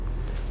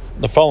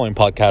The following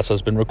podcast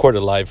has been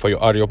recorded live for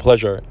your audio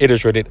pleasure. It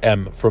is rated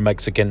M for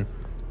Mexican.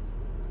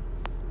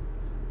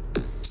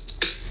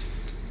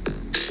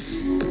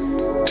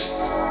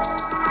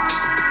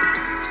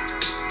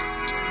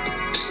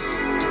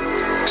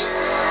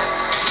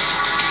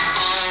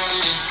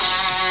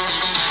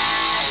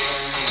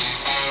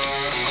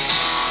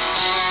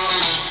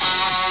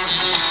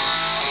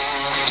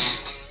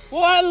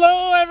 Well,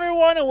 hello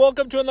everyone, and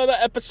welcome to another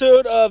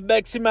episode of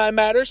Mexi Mind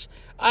Matters.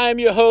 I am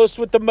your host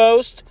with the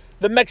most,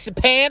 the Mexi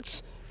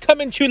Pants,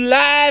 coming to you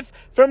live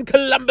from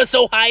Columbus,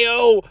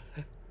 Ohio.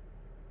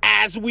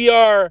 As we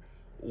are,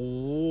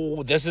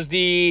 this is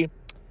the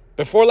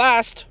before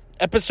last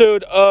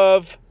episode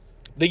of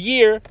the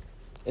year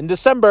in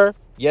December.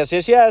 Yes.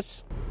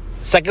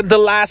 Second to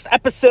last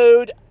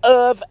episode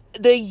of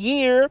the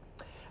year.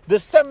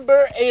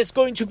 December is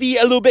going to be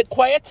a little bit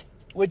quiet,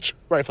 which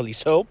rightfully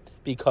so,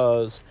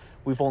 because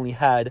we've only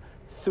had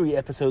 3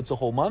 episodes a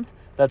whole month.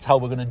 That's how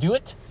we're going to do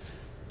it.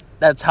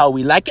 That's how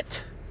we like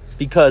it,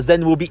 because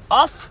then we'll be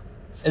off,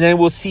 and then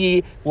we'll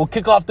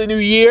kick off the new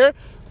year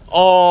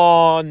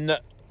on,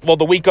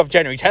 the week of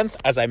January 10th,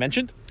 as I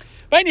mentioned.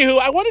 But anywho,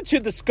 I wanted to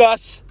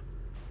discuss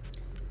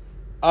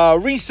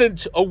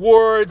recent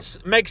awards.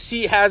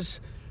 Mexi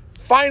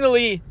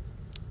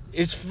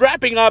is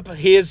wrapping up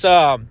his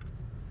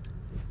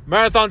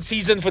marathon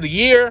season for the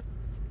year.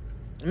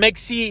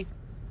 Mexi,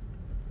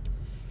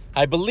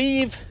 I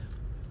believe,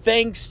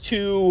 thanks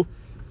to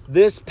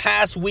this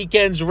past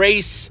weekend's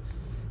race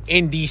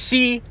in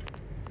D.C.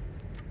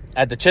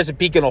 at the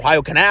Chesapeake and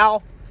Ohio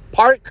Canal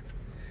Park,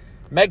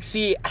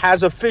 Mexi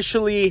has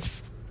officially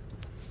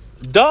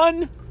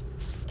done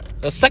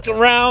the second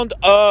round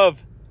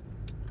of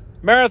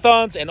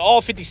marathons in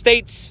all 50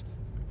 states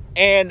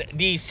and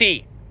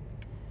D.C.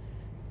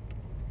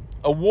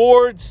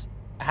 Awards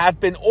have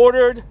been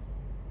ordered.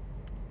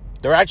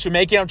 They're actually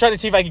I'm trying to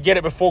see if I can get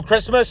it before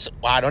Christmas.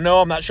 I don't know.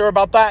 I'm not sure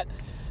about that.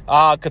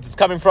 Because it's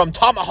coming from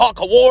Tomahawk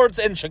Awards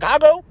in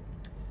Chicago.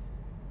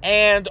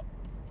 And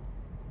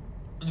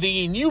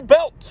the new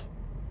belt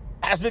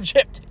has been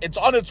shipped. It's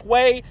on its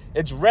way.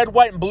 It's red,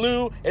 white, and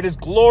blue. It is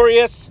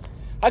glorious.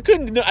 I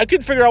couldn't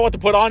figure out what to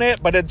put on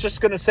it, but it's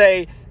just going to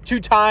say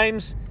 2-time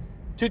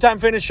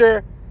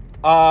finisher,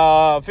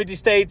 50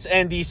 states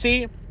and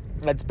DC.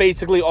 That's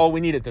basically all we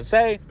needed to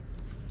say.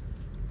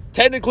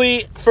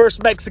 Technically,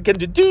 first Mexican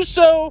to do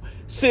so,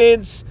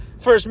 since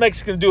first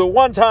Mexican to do it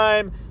one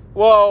time.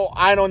 Well,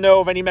 I don't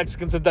know if any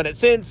Mexicans have done it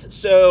since,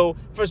 so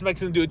first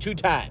Mexican to do it 2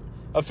 times.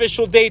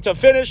 Official date to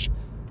finish,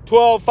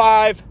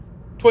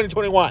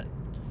 12/5/2021.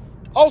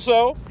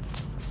 Also,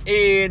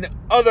 in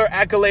other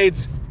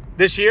accolades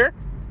this year,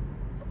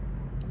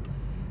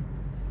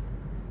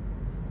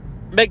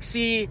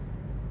 Mexi, a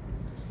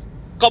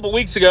couple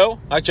weeks ago,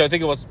 actually I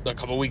think it was a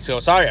couple weeks ago,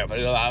 sorry,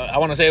 I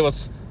want to say it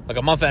was like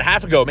a month and a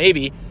half ago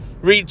maybe,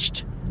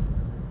 reached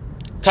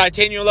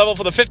titanium level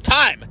for the 5th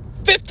time.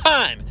 5th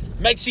time!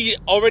 Mexi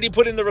already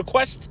put in the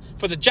request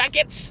for the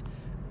jackets,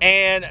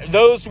 and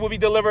those will be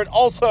delivered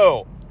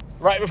also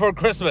right before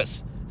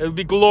Christmas. It will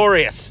be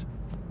glorious.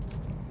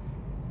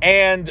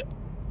 And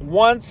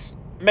once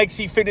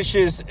Mexi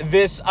finishes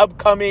this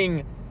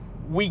upcoming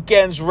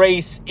weekend's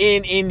race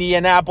in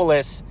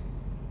Indianapolis,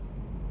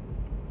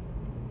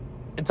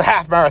 it's a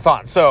half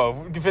marathon. So if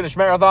we can finish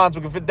marathons,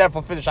 we can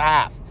definitely finish a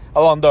half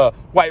along the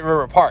White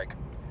River Park.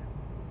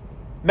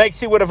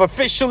 Mexi would have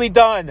officially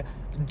done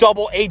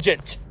double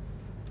agent.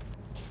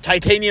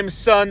 Titanium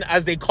Sun,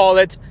 as they call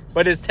it,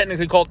 but it's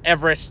technically called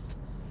Everest.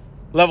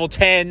 Level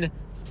 10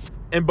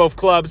 in both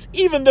clubs,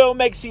 even though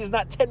Mexi is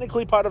not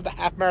technically part of the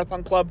half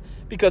marathon club,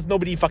 because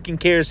nobody fucking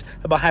cares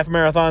about half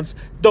marathons.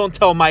 Don't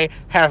tell my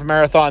half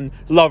marathon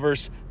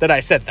lovers that I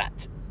said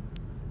that.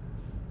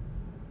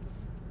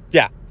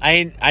 Yeah,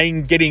 I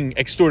ain't getting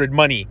extorted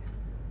money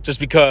just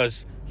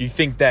because you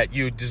think that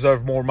you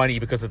deserve more money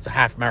because it's a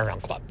half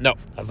marathon club. No,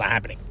 that's not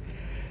happening.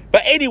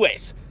 But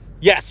anyways,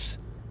 yes,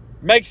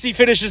 Mexi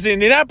finishes in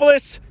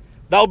Indianapolis.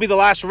 That'll be the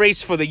last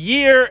race for the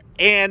year.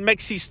 And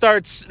Mexi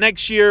starts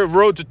next year,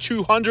 Road to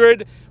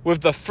 200,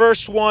 with the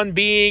first one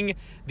being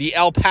the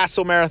El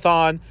Paso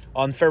Marathon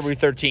on February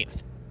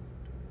 13th.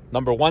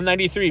 Number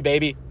 193,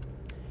 baby.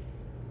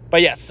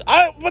 But yes,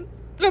 but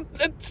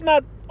it's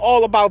not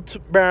all about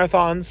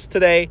marathons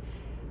today.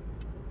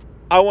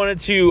 I wanted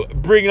to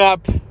bring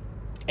up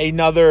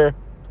another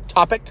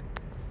topic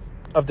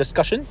of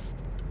discussion.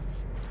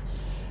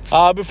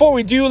 Before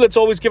we do, let's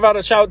always give out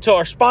a shout out to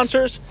our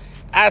sponsors.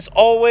 As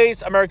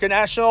always, American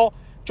National.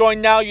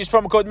 Join now, use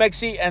promo code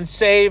MEXI, and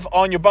save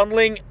on your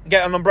bundling.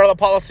 Get an umbrella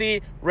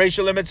policy, raise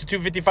your limits to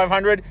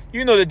 $250-$500.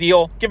 You know the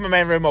deal. Give my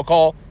man Remo a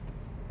call.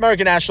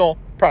 American National,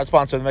 proud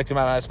sponsor of the Mexi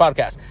Mind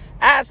podcast.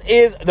 As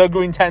is the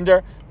Green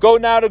Tender. Go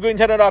now to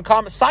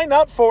greentender.com. Sign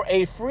up for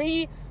a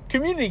free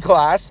community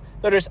class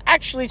that is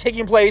actually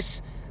taking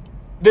place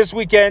this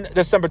weekend,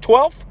 December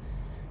 12th.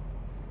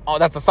 Oh,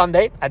 that's a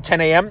Sunday at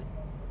 10 a.m.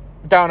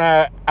 down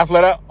at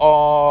Athleta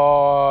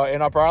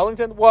in Upper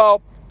Arlington.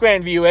 Well,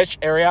 Grandview-ish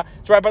area.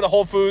 It's right by the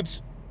Whole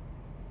Foods.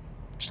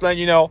 Just letting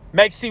you know.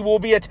 Mexi will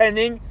be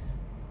attending.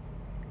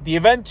 the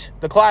event,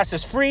 the class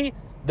is free.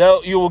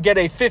 You will get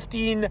a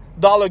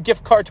 $15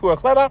 gift card to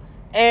Athleta,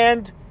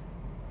 and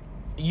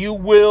you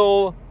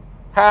will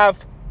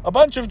have a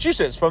bunch of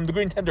juices from the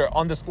Green Tender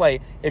on display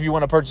if you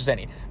want to purchase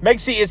any.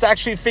 Mexi is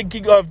actually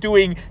thinking of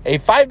doing a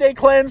 5-day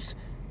cleanse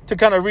to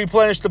kind of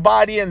replenish the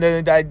body and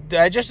the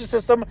digestive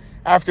system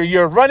after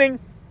you're running.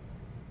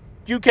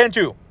 You can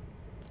too.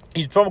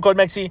 Use promo code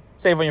MEXI,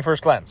 save on your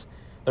first cleanse.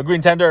 The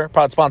Green Tender,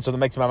 proud sponsor of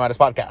the Mexi My Matters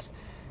podcast.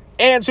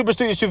 And Super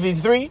Studios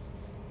 253.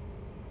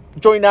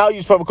 Join now,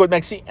 use promo code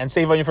MEXI, and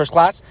save on your first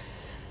class.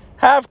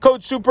 Have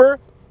Coach Super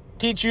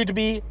teach you to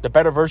be the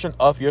better version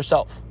of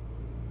yourself.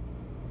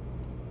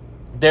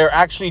 They're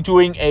actually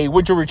doing a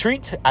winter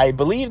retreat. I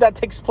believe that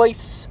takes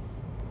place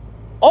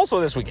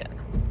also this weekend.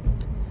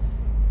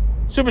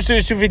 Super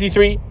Studios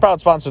 253,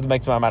 proud sponsor of the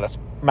Mexi My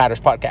Matters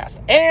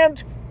podcast. And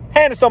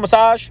Hand and Stone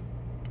Massage.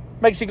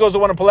 Mexi goes to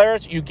one in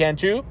Polaris. You can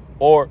too.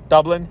 Or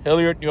Dublin,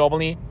 Hilliard, New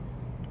Albany,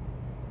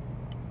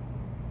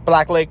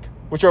 Black Lake,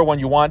 whichever one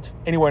you want,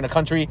 anywhere in the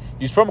country.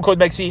 Use promo code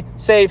MEXI,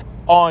 save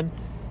on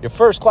your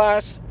first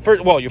class,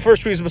 your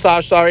first freeze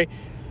massage, or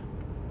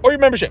your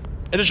membership.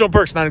 Additional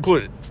perks not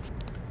included.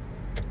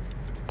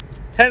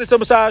 Hand and Stone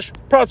Massage,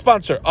 proud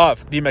sponsor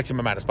of the Mexi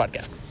My Matters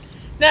podcast.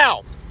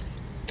 Now,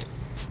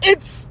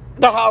 it's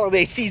the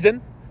holiday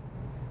season.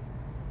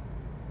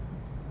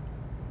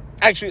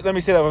 Actually, let me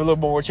say that with a little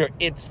more words here.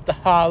 It's the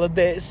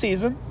holiday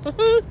season.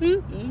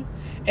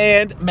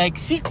 And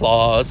Mexi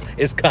Claus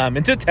is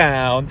coming to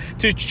town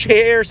to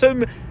share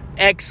some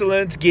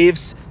excellent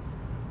gifts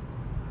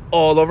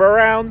all over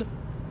around.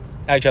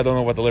 Actually, I don't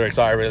know what the lyrics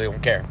are. I really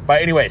don't care.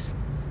 But anyways,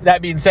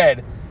 that being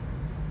said,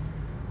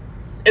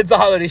 it's the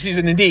holiday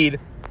season indeed.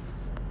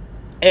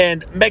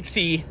 And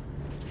Mexi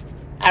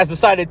has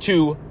decided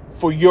to,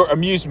 for your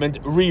amusement,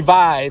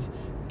 revive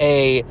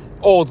a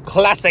old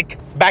classic,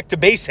 back to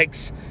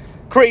basics,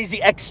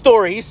 Crazy X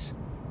Stories.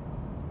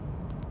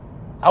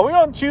 Are we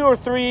on 2 or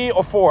 3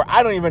 or 4?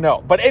 I don't even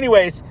know. But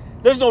anyways,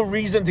 there's no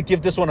reason to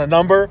give this one a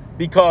number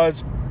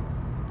because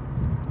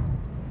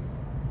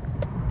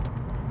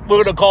we're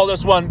going to call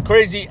this one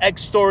Crazy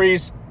X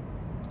Stories.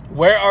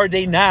 Where are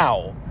they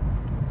now?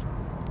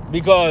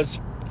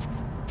 Because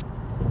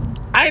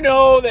I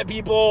know that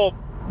people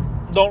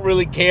don't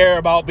really care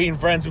about being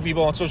friends with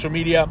people on social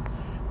media,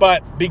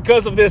 but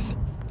because of this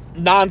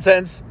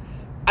nonsense,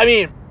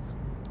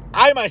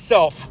 I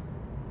myself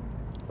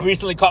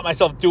recently caught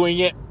myself doing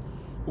it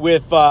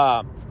with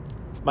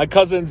my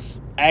cousin's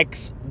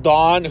ex,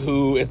 Dawn,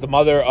 who is the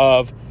mother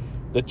of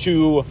the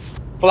 2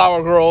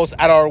 flower girls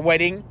at our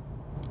wedding.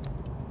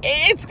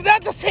 It's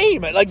not the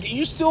same.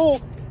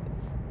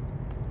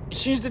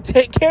 She's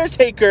the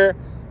caretaker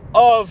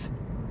of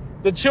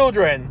the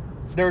children.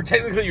 They're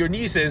technically your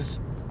nieces.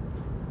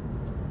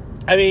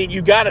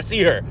 You gotta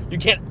see her. You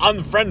can't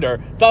unfriend her.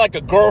 It's not like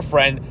a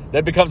girlfriend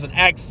that becomes an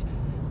ex.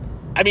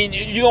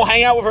 You don't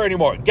hang out with her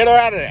anymore. Get her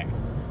out of there.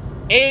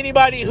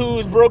 Anybody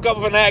who's broke up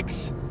with an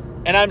ex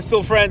and I'm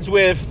still friends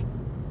with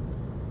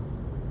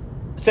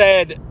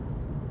said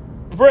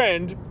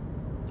friend,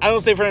 I don't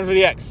stay friends with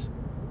the ex.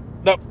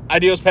 No,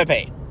 adios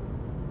Pepe.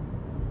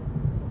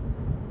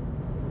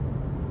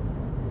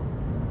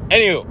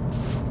 Anywho,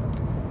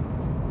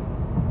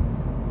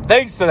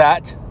 thanks to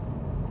that,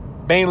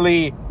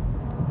 mainly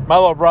my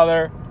little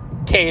brother,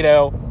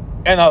 Kato,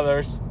 and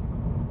others,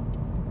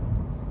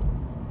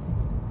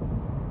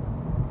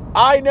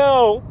 I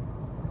know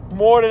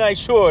more than I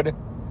should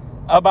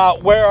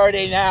about where are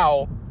they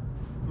now,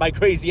 my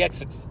crazy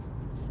exes.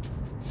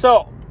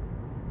 So,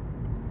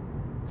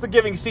 it's the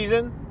giving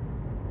season.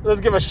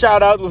 Let's give a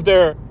shout out with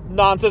their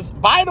nonsense.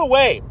 By the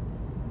way,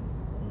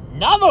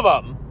 none of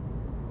them,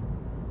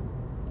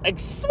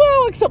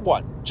 except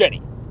one,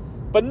 Jenny,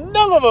 but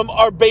none of them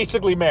are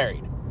basically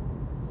married.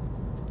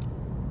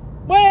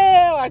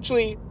 Well,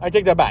 actually, I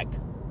take that back.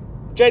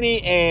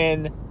 Jenny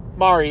and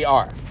Mari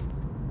are.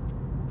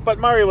 But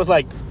Mari was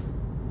not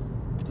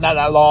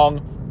that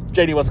long.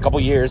 Jenny was a couple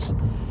years.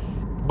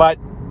 But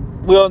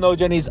we all know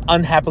Jenny's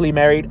unhappily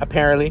married,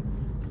 apparently,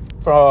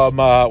 from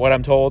what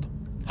I'm told.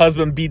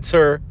 Husband beats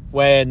her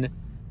when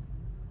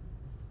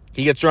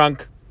he gets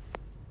drunk.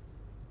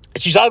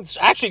 She's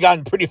actually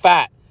gotten pretty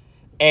fat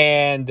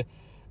and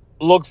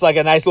looks like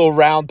a nice little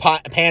round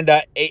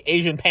panda,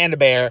 Asian panda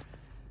bear,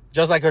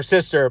 just like her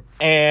sister.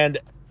 And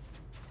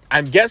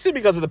I'm guessing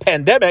because of the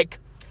pandemic,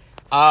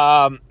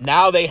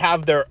 now they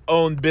have their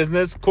own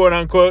business, quote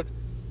unquote,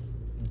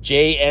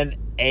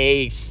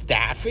 J&A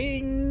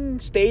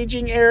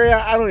staging area.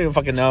 I don't even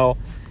fucking know.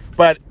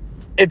 But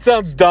it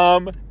sounds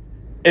dumb.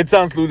 It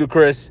sounds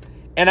ludicrous.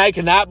 And I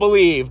cannot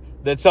believe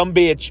that some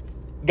bitch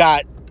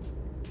got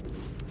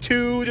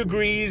 2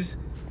 degrees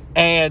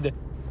and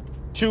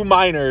 2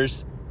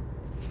 minors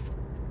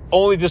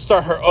only to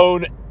start her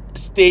own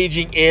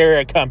staging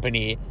area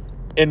company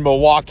in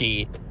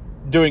Milwaukee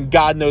doing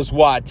God knows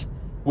what,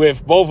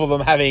 with both of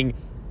them having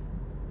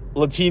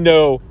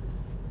Latino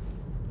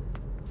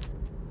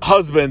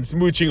husbands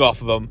mooching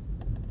off of them.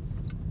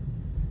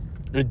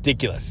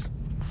 Ridiculous.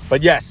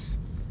 But yes,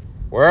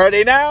 where are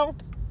they now?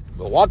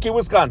 Milwaukee,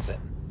 Wisconsin.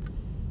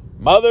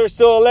 Mother's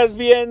still a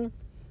lesbian.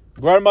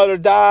 Grandmother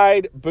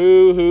died.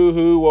 Boo hoo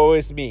hoo, woe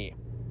is me.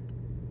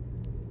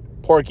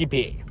 Porky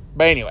Pig.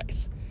 But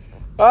anyways.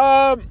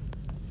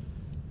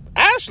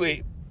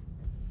 Ashley,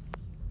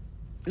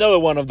 another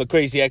one of the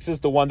crazy exes,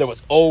 the one that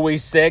was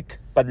always sick,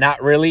 but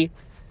not really.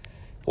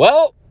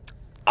 Well,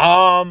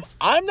 I'm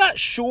not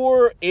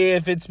sure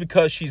if it's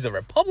because she's a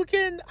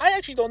Republican. I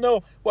actually don't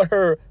know what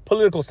her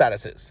political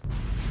status is.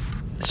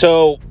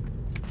 So,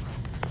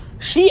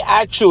 she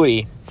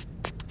actually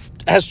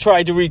has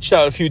tried to reach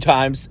out a few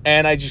times,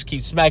 and I just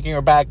keep smacking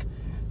her back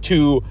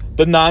to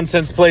the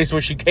nonsense place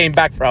where she came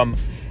back from.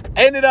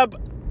 Ended up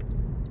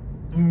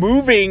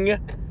moving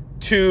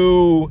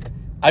to,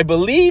 I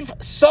believe,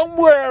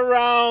 somewhere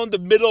around the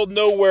middle of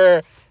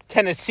nowhere,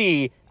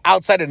 Tennessee,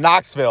 outside of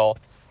Knoxville.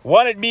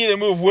 Wanted me to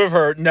move with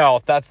her. No,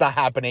 that's not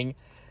happening.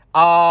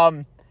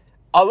 Along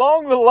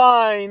the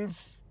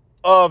lines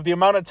of the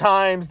amount of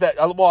times that,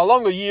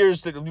 along the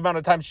years, the amount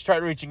of times she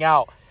tried reaching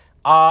out,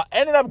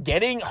 ended up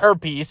getting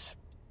herpes,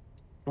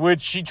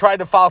 which she tried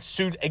to file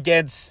suit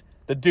against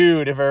the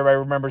dude, if everybody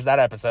remembers that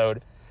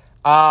episode.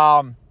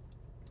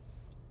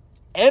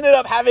 Ended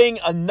up having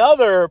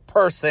another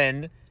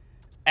person,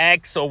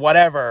 ex or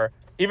whatever,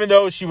 even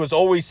though she was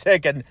always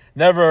sick and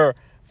never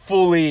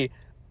fully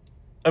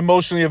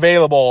emotionally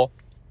available,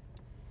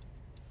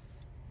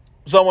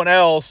 someone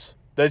else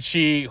that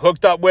she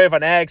hooked up with,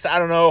 an ex, I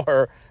don't know,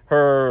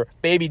 her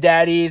baby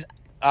daddy's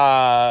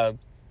friend,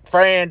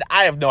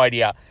 I have no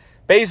idea.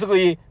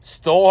 Basically,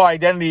 stole her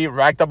identity,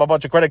 racked up a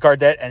bunch of credit card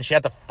debt, and she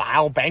had to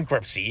file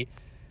bankruptcy.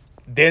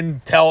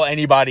 Didn't tell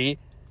anybody.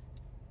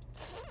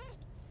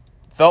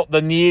 Felt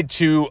the need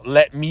to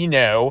let me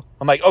know.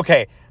 I'm like,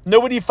 okay,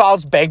 nobody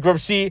files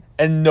bankruptcy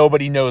and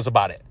nobody knows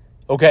about it.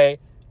 Okay?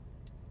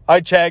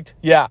 I checked.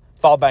 Yeah,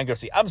 filed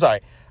bankruptcy. I'm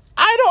sorry.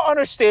 I don't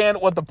understand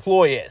what the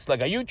ploy is.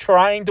 Like, are you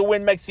trying to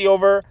win Mexi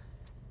over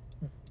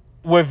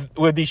with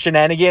these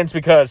shenanigans?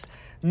 Because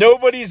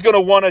nobody's going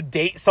to want to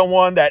date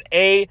someone that,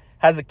 A,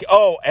 has a...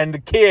 Oh, and the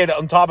kid,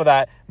 on top of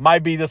that,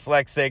 might be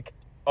dyslexic.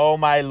 Oh,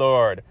 my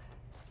Lord.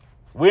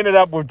 We ended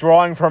up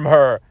withdrawing from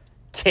her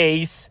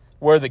case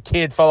where the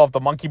kid fell off the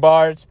monkey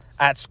bars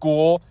at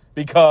school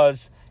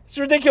because it's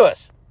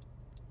ridiculous.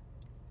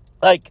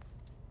 Like,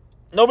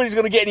 nobody's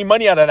going to get any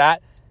money out of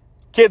that.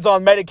 Kid's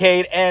on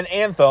Medicaid and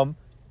Anthem,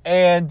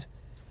 and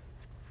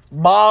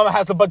mom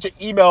has a bunch of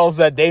emails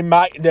that they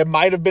might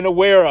have been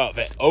aware of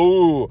it.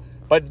 Oh,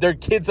 but their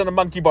kid's on a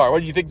monkey bar.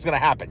 What do you think is going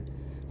to happen?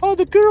 Oh,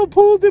 the girl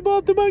pulled him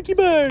off the monkey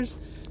bars.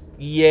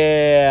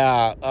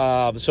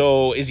 Yeah.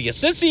 So is he a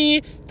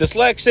sissy?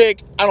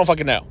 Dyslexic? I don't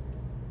fucking know.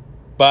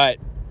 But,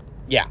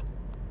 yeah.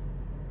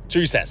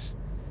 True says.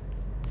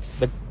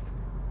 The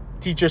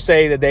teachers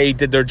say that they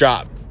did their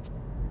job.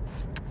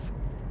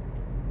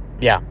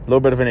 Yeah, a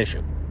little bit of an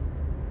issue.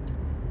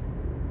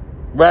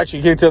 We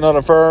actually kicked to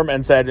another firm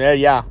and said,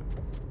 yeah,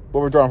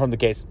 we're withdrawing from the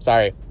case.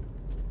 Sorry.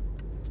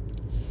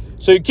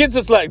 So your kid's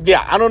dyslexic.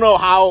 Yeah, I don't know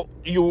how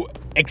you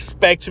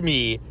expect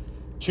me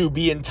to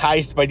be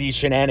enticed by these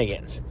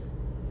shenanigans.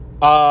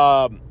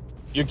 Your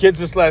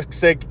kid's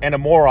dyslexic and a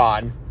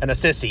moron and a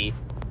sissy.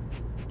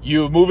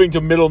 You moving to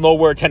middle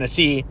nowhere,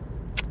 Tennessee.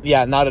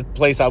 Yeah, not a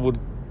place I would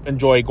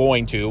enjoy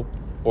going to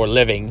or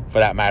living, for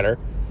that matter.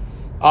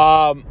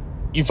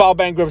 You file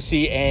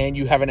bankruptcy and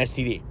you have an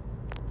STD.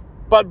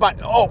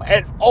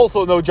 And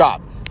also no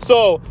job.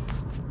 So,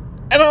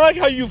 and I like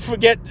how you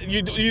forget,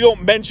 you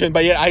don't mention,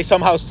 but yet I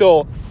somehow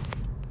still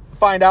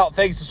find out,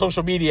 thanks to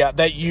social media,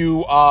 that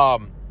your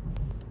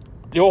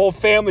whole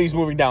family's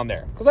moving down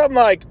there. Because I'm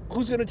like,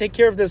 who's going to take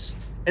care of this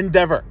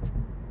endeavor?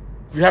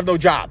 You have no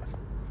job.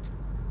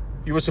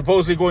 You were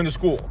supposedly going to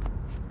school.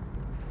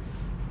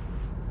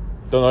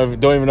 Don't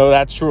even know if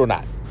that's true or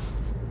not.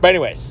 But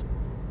anyways,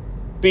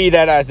 be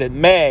that as it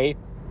may,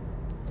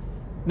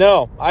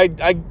 no,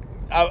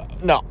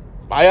 no.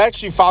 I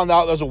actually found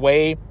out there's a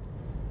way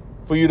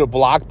for you to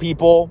block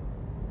people,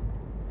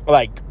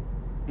 like,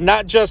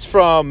 not just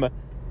from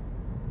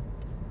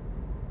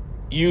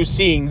you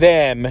seeing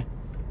them,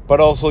 but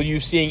also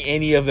you seeing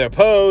any of their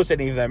posts,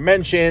 any of their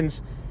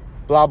mentions,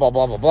 blah, blah,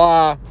 blah, blah,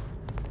 blah,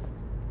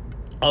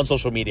 on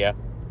social media.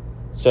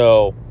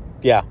 So,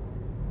 yeah.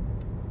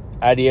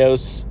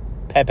 Adios,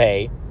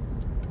 Pepe.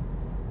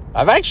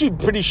 I'm actually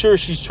pretty sure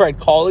she's tried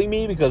calling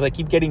me because I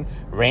keep getting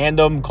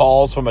random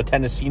calls from a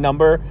Tennessee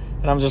number.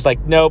 And I'm just like,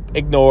 nope,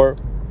 ignore,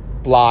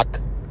 block.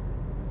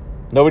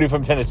 Nobody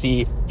from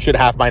Tennessee should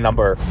have my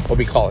number or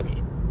be calling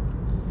me.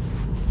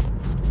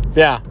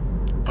 Yeah,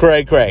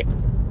 cray.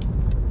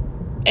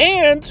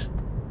 And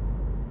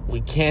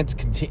we can't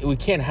continue. We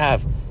can't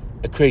have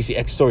a crazy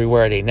X story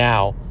where are they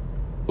now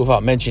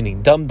without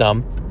mentioning Dum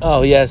Dum.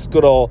 Oh yes,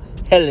 good old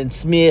Helen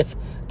Smith,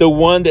 the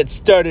one that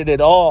started it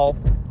all.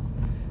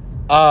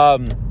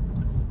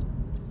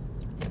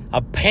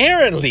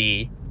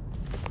 Apparently,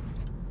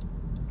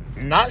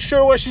 not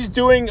sure what she's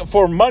doing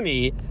for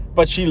money,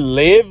 but she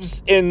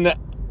lives in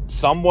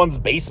someone's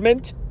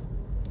basement.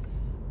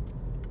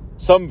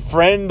 Some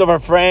friend of a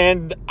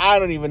friend, I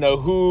don't even know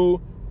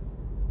who.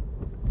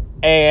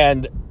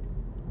 And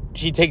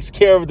she takes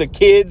care of the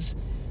kids,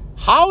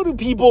 How do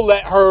people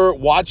let her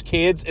watch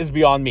kids is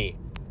beyond me.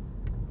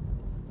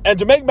 And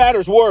to make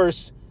matters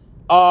worse,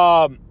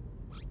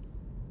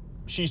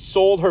 she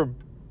sold her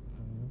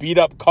beat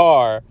up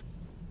car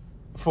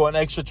for an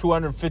extra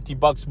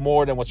 $250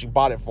 more than what she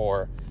bought it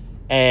for,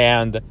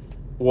 and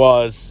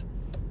was,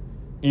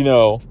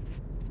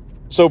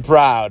 so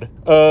proud.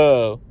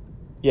 Oh,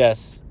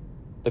 yes,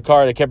 the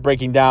car that kept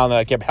breaking down that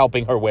I kept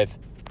helping her with.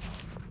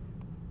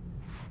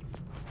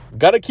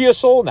 Got a Kia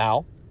Soul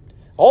now.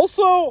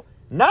 Also,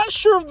 not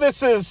sure if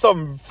this is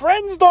some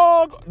friend's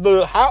dog,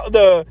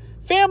 the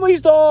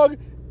family's dog,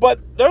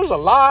 but there's a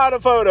lot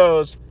of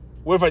photos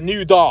with a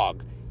new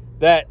dog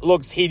that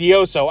looks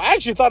hideoso. I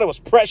actually thought it was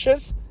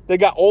Precious. They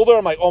got older.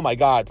 I'm like, oh my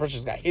God,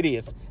 Precious got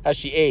hideous as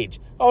she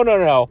aged. Oh,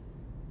 no.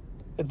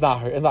 It's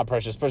not her. It's not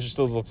Precious. Precious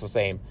still looks the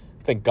same.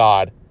 Thank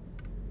God.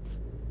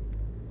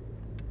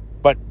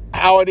 But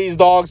how are these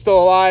dogs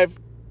still alive?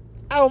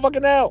 I don't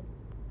fucking know.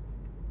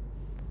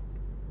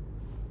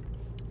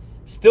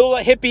 Still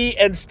a hippie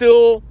and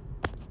still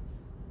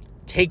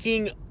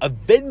taking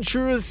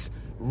adventurous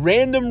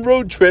random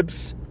road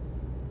trips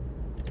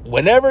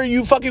whenever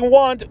you fucking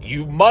want.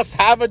 You must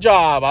have a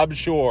job, I'm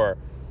sure,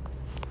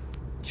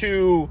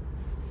 to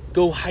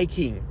go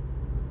hiking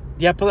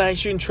the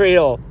Appalachian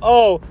Trail.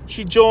 Oh,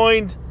 she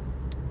joined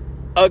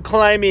a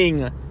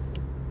climbing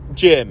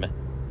gym.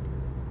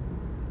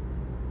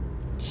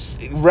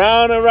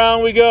 Round and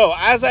round we go.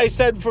 As I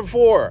said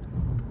before,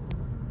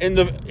 in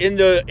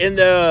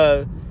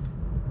the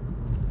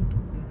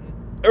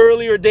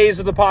earlier days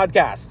of the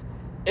podcast,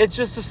 it's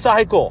just a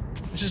cycle.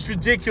 It's just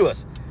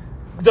ridiculous.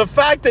 The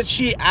fact that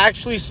she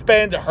actually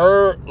spent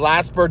her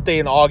last birthday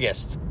in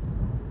August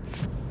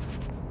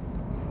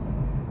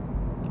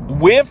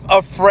with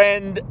a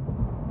friend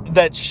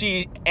that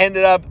she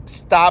ended up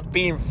stopped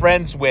being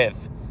friends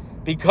with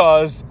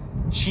because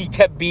she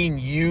kept being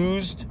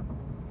used,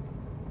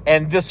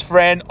 and this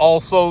friend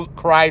also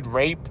cried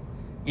rape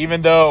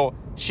even though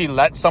she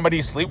let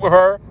somebody sleep with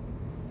her,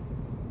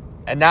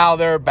 and now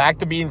they're back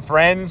to being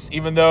friends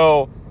even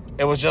though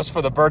it was just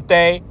for the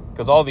birthday,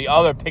 because all the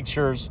other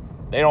pictures,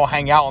 they don't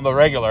hang out on the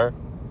regular.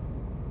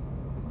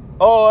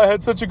 Oh, I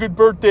had such a good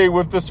birthday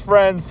with this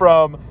friend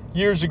from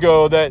years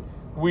ago that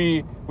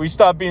we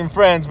stopped being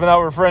friends, but now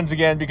we're friends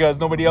again because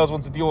nobody else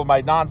wants to deal with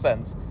my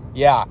nonsense.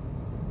 Yeah.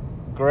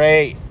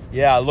 Great.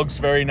 Yeah, it looks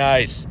very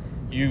nice.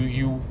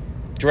 You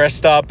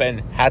dressed up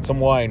and had some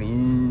wine.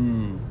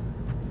 Ooh.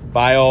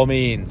 By all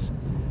means.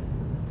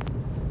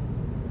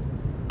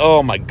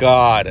 Oh my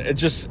God.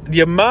 It's just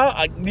the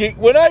amount,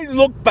 when I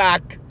look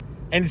back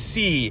and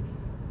see,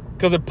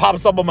 because it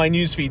pops up on my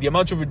newsfeed, the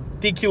amount of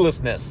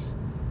ridiculousness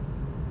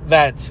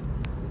that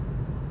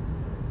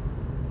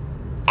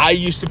I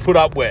used to put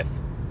up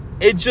with,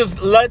 it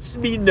just lets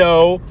me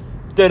know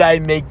that I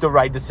make the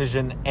right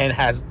decision and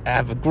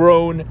have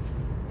grown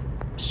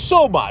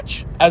so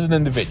much as an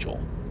individual.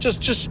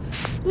 Just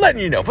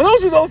letting you know. For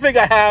those who don't think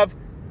I have,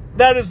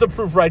 that is the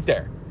proof right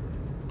there.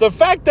 The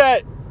fact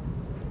that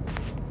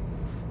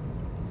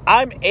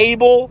I'm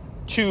able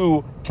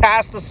to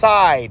cast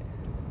aside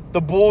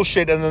the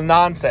bullshit and the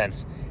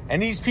nonsense,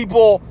 and these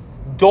people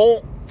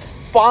don't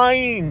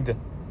find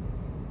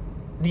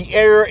the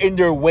error in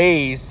their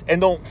ways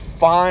and don't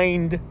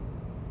find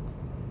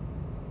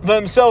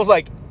themselves,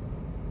 like,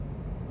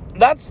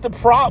 that's the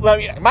problem. I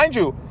mean, mind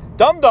you,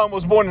 Dum Dum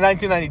was born in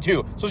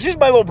 1992, so she's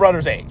my little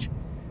brother's age.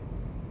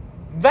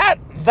 That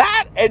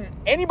and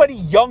anybody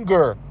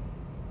younger,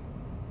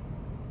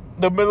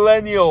 the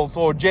millennials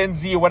or Gen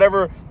Z or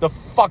whatever the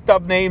fucked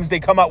up names they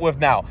come up with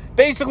now.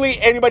 Basically,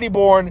 anybody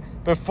born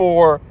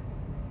before,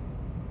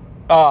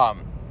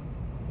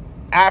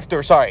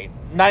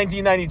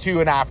 1992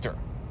 and after.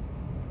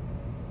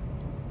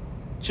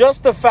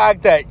 Just the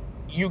fact that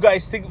you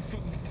guys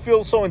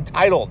feel so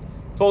entitled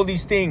to all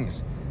these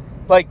things.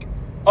 Like,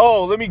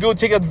 oh, let me go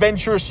take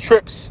adventurous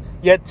trips,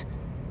 yet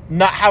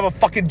not have a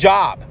fucking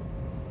job.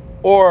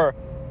 Or,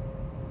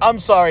 I'm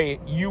sorry,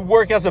 you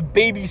work as a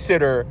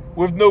babysitter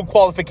with no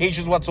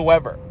qualifications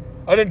whatsoever.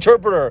 An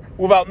interpreter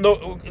without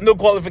no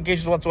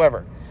qualifications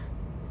whatsoever.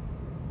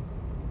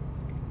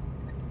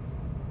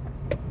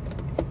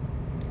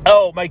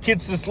 Oh, my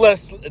kid's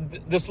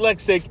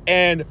dyslexic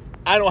and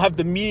I don't have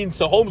the means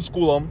to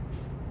homeschool him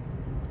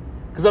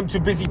because I'm too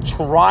busy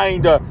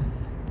trying to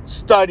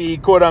study,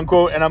 quote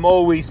unquote, and I'm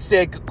always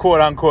sick, quote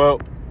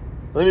unquote.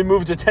 Let me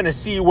move to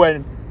Tennessee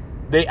when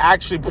they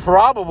actually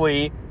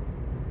probably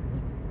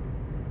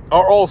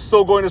are all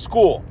still going to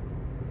school.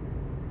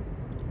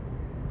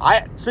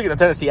 Speaking of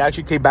Tennessee, I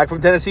actually came back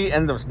from Tennessee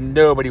and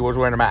nobody was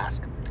wearing a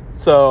mask.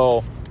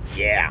 So,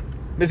 yeah.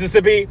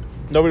 Mississippi,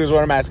 nobody was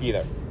wearing a mask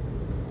either.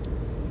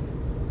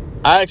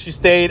 I actually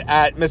stayed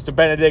at Mr.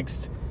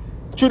 Benedict's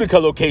Tunica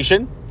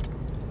location.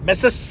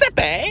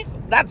 Mississippi,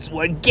 that's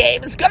where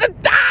Gabe's gonna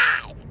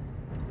die.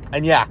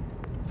 And yeah,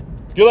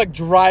 you're like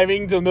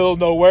driving to the middle of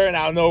nowhere, and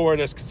out of nowhere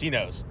there's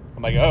casinos.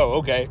 I'm like, oh,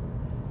 okay.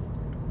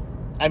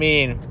 I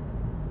mean,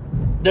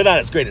 they're not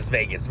as great as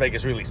Vegas.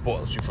 Vegas really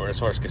spoils you as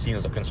far as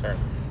casinos are concerned.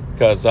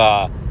 Because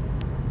I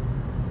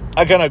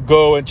kind of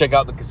go and check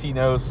out the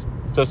casinos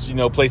Just,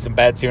 play some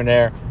bets here and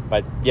there.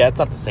 But, yeah, it's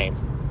not the same.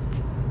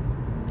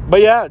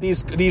 But, yeah,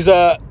 these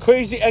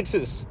crazy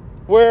exes.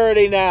 Where are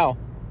they now?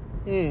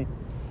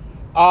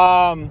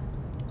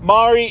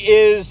 Mari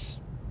is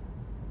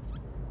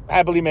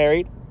happily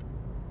married.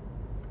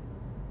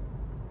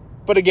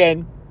 But,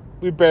 again,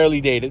 we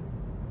barely dated.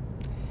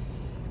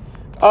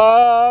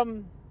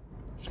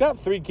 She's got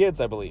 3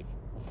 kids, I believe.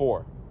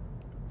 4.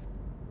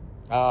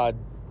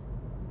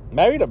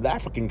 Married an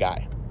African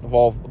guy.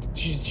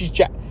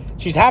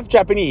 She's half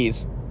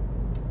Japanese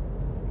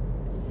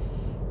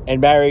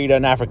and married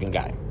an African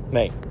guy.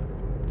 Hey,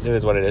 it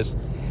is what it is.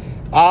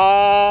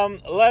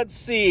 Let's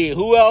see.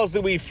 Who else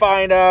did we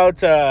find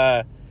out?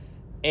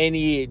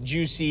 Any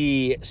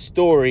juicy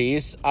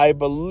stories? I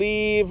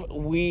believe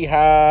we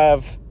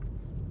have.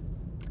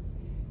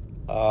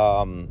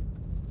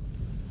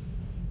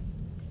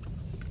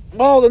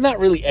 Well, they're not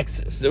really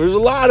exes. There was a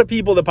lot of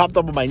people that popped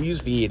up on my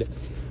newsfeed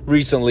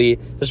recently,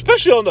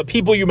 especially on the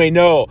people you may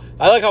know.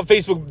 I like how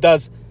Facebook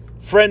does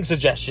friend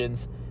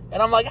suggestions,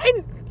 and I'm like,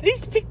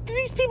 these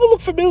people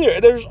look familiar.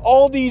 And there's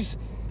all these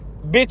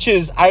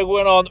bitches I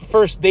went on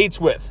first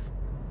dates with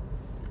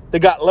that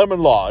got lemon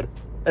lawed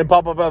and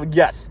pop up. Like,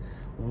 yes,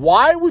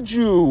 why would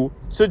you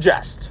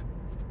suggest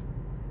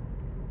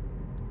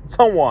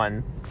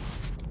someone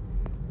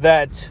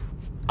that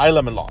I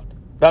lemon lawed?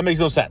 That makes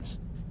no sense.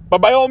 But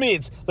by all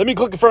means, let me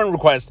click a friend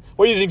request.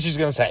 What do you think she's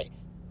going to say?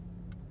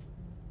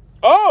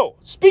 Oh,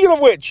 speaking of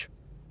which,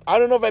 I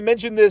don't know if I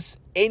mentioned this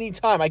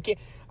anytime. I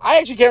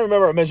actually can't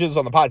remember if I mentioned this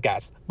on the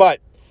podcast.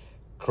 But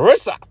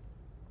Carissa,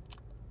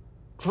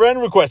 friend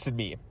requested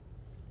me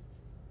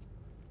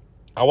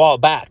a while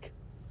back.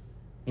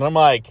 And I'm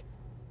like,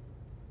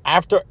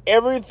 after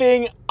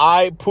everything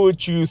I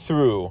put you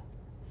through,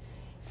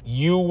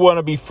 you want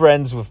to be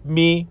friends with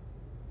me?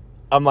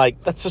 I'm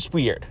like, that's just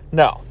weird.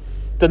 No,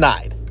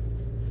 denied.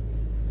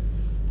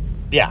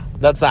 Yeah,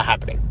 that's not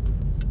happening.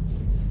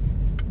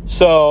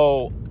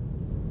 So,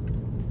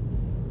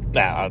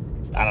 I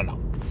don't know.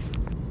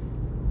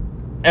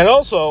 And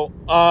also,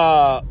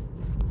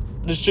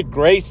 this chick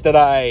Grace that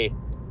I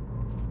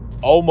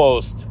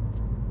almost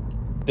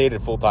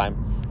dated full time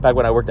back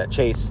when I worked at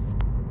Chase.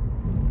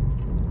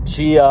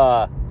 She's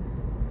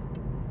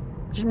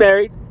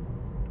married.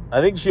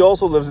 I think she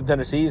also lives in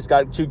Tennessee. She's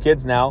got 2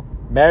 kids now.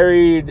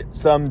 Married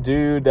some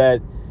dude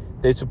that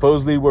they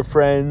supposedly were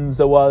friends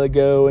a while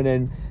ago, and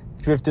then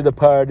drifted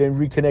apart and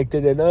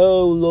reconnected, and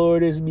oh,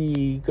 Lord, it's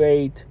me.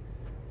 Great.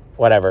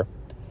 Whatever.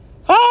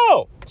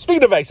 Oh,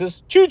 speaking of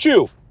exes,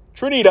 Choo-Choo,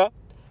 Trinita,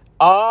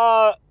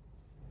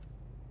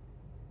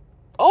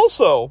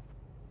 also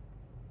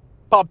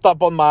popped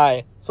up on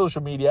my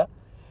social media.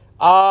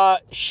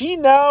 She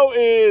now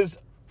is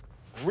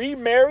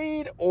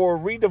remarried or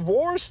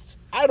redivorced.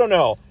 I don't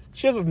know.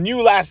 She has a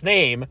new last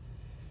name.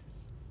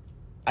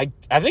 I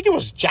think it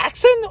was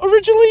Jackson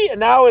originally, and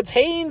now it's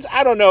Haynes.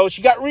 I don't know.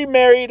 She got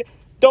remarried.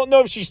 Don't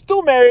know if she's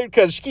still married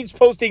because she keeps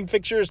posting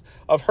pictures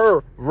of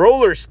her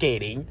roller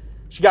skating.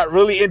 She got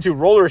really into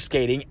roller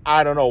skating.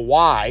 I don't know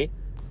why.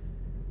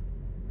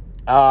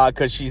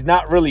 Because she's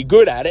not really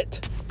good at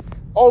it.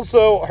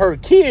 Also, her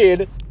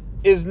kid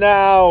is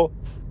now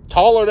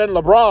taller than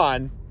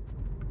LeBron.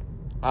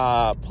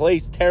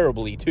 Plays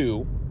terribly,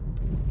 too.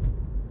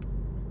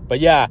 But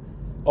yeah,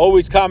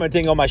 always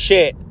commenting on my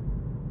shit.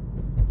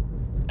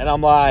 And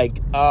I'm like,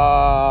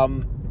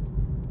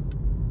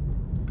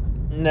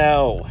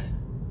 no.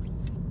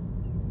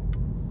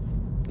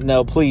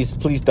 No, please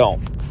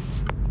don't.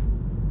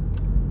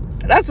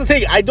 That's the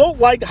thing. I don't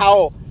like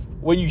how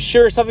when you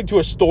share something to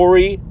a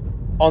story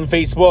on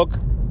Facebook,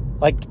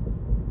 like,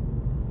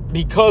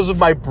 because of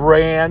my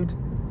brand,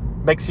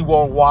 Mexi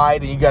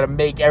Worldwide, and you got to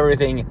make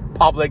everything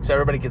public so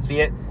everybody can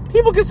see it,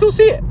 people can still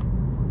see it.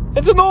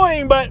 It's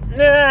annoying, but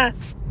nah.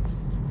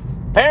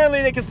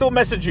 Apparently, they can still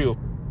message you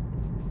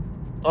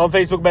on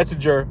Facebook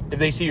Messenger if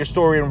they see your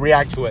story and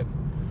react to it.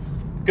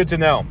 Good to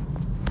know.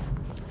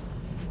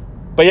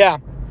 But yeah,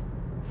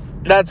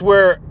 that's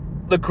where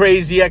the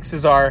crazy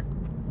exes are.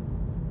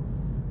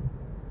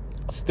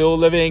 Still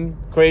living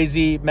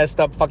crazy, messed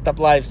up, fucked up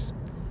lives.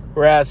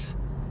 Whereas,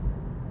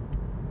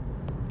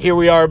 here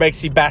we are,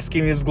 Mexi,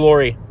 basking in his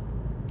glory.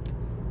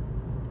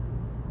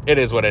 It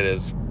is what it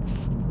is.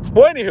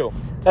 Well, anywho,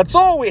 that's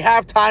all we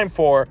have time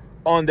for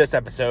on this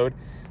episode.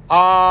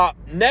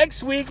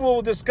 Next week,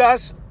 we'll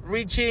discuss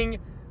reaching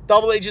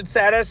double agent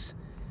status.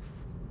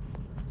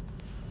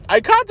 I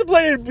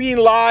contemplated being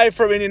live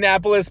from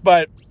Indianapolis,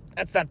 but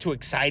that's not too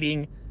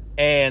exciting.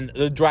 And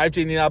the drive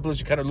to Indianapolis,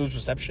 you kind of lose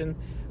reception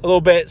a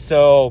little bit.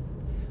 So,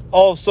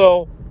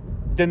 also,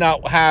 did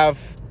not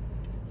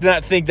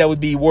think that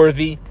would be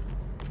worthy.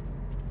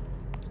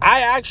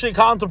 I actually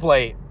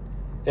contemplate,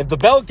 if the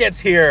belt gets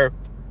here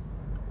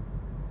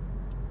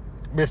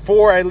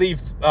before I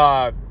leave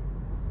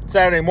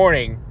Saturday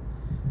morning,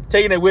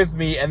 taking it with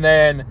me and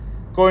then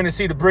going to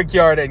see the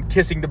Brickyard and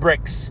kissing the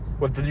bricks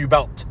with the new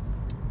belt.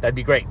 That'd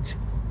be great.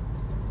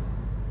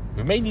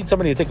 We may need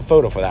somebody to take a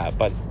photo for that,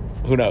 but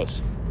who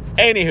knows.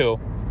 Anywho,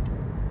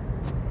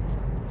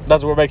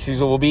 that's where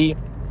Mexi's will be.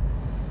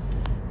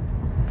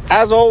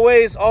 As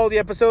always, all the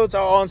episodes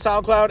are on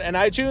SoundCloud and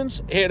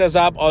iTunes. Hit us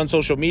up on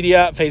social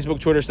media,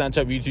 Facebook, Twitter,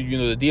 Snapchat, YouTube, you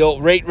know the deal.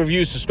 Rate,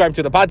 review, subscribe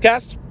to the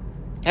podcast.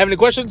 Have any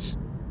questions?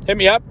 Hit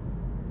me up.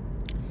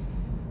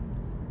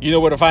 You know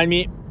where to find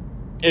me.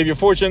 If you're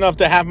fortunate enough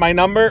to have my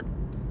number,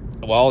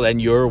 well, then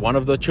you're one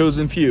of the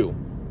chosen few.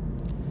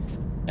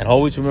 And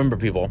always remember,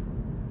 people,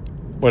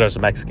 where there's a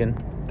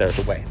Mexican, there's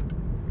a way.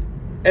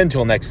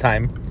 Until next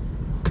time,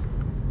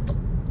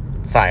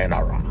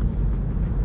 sayonara.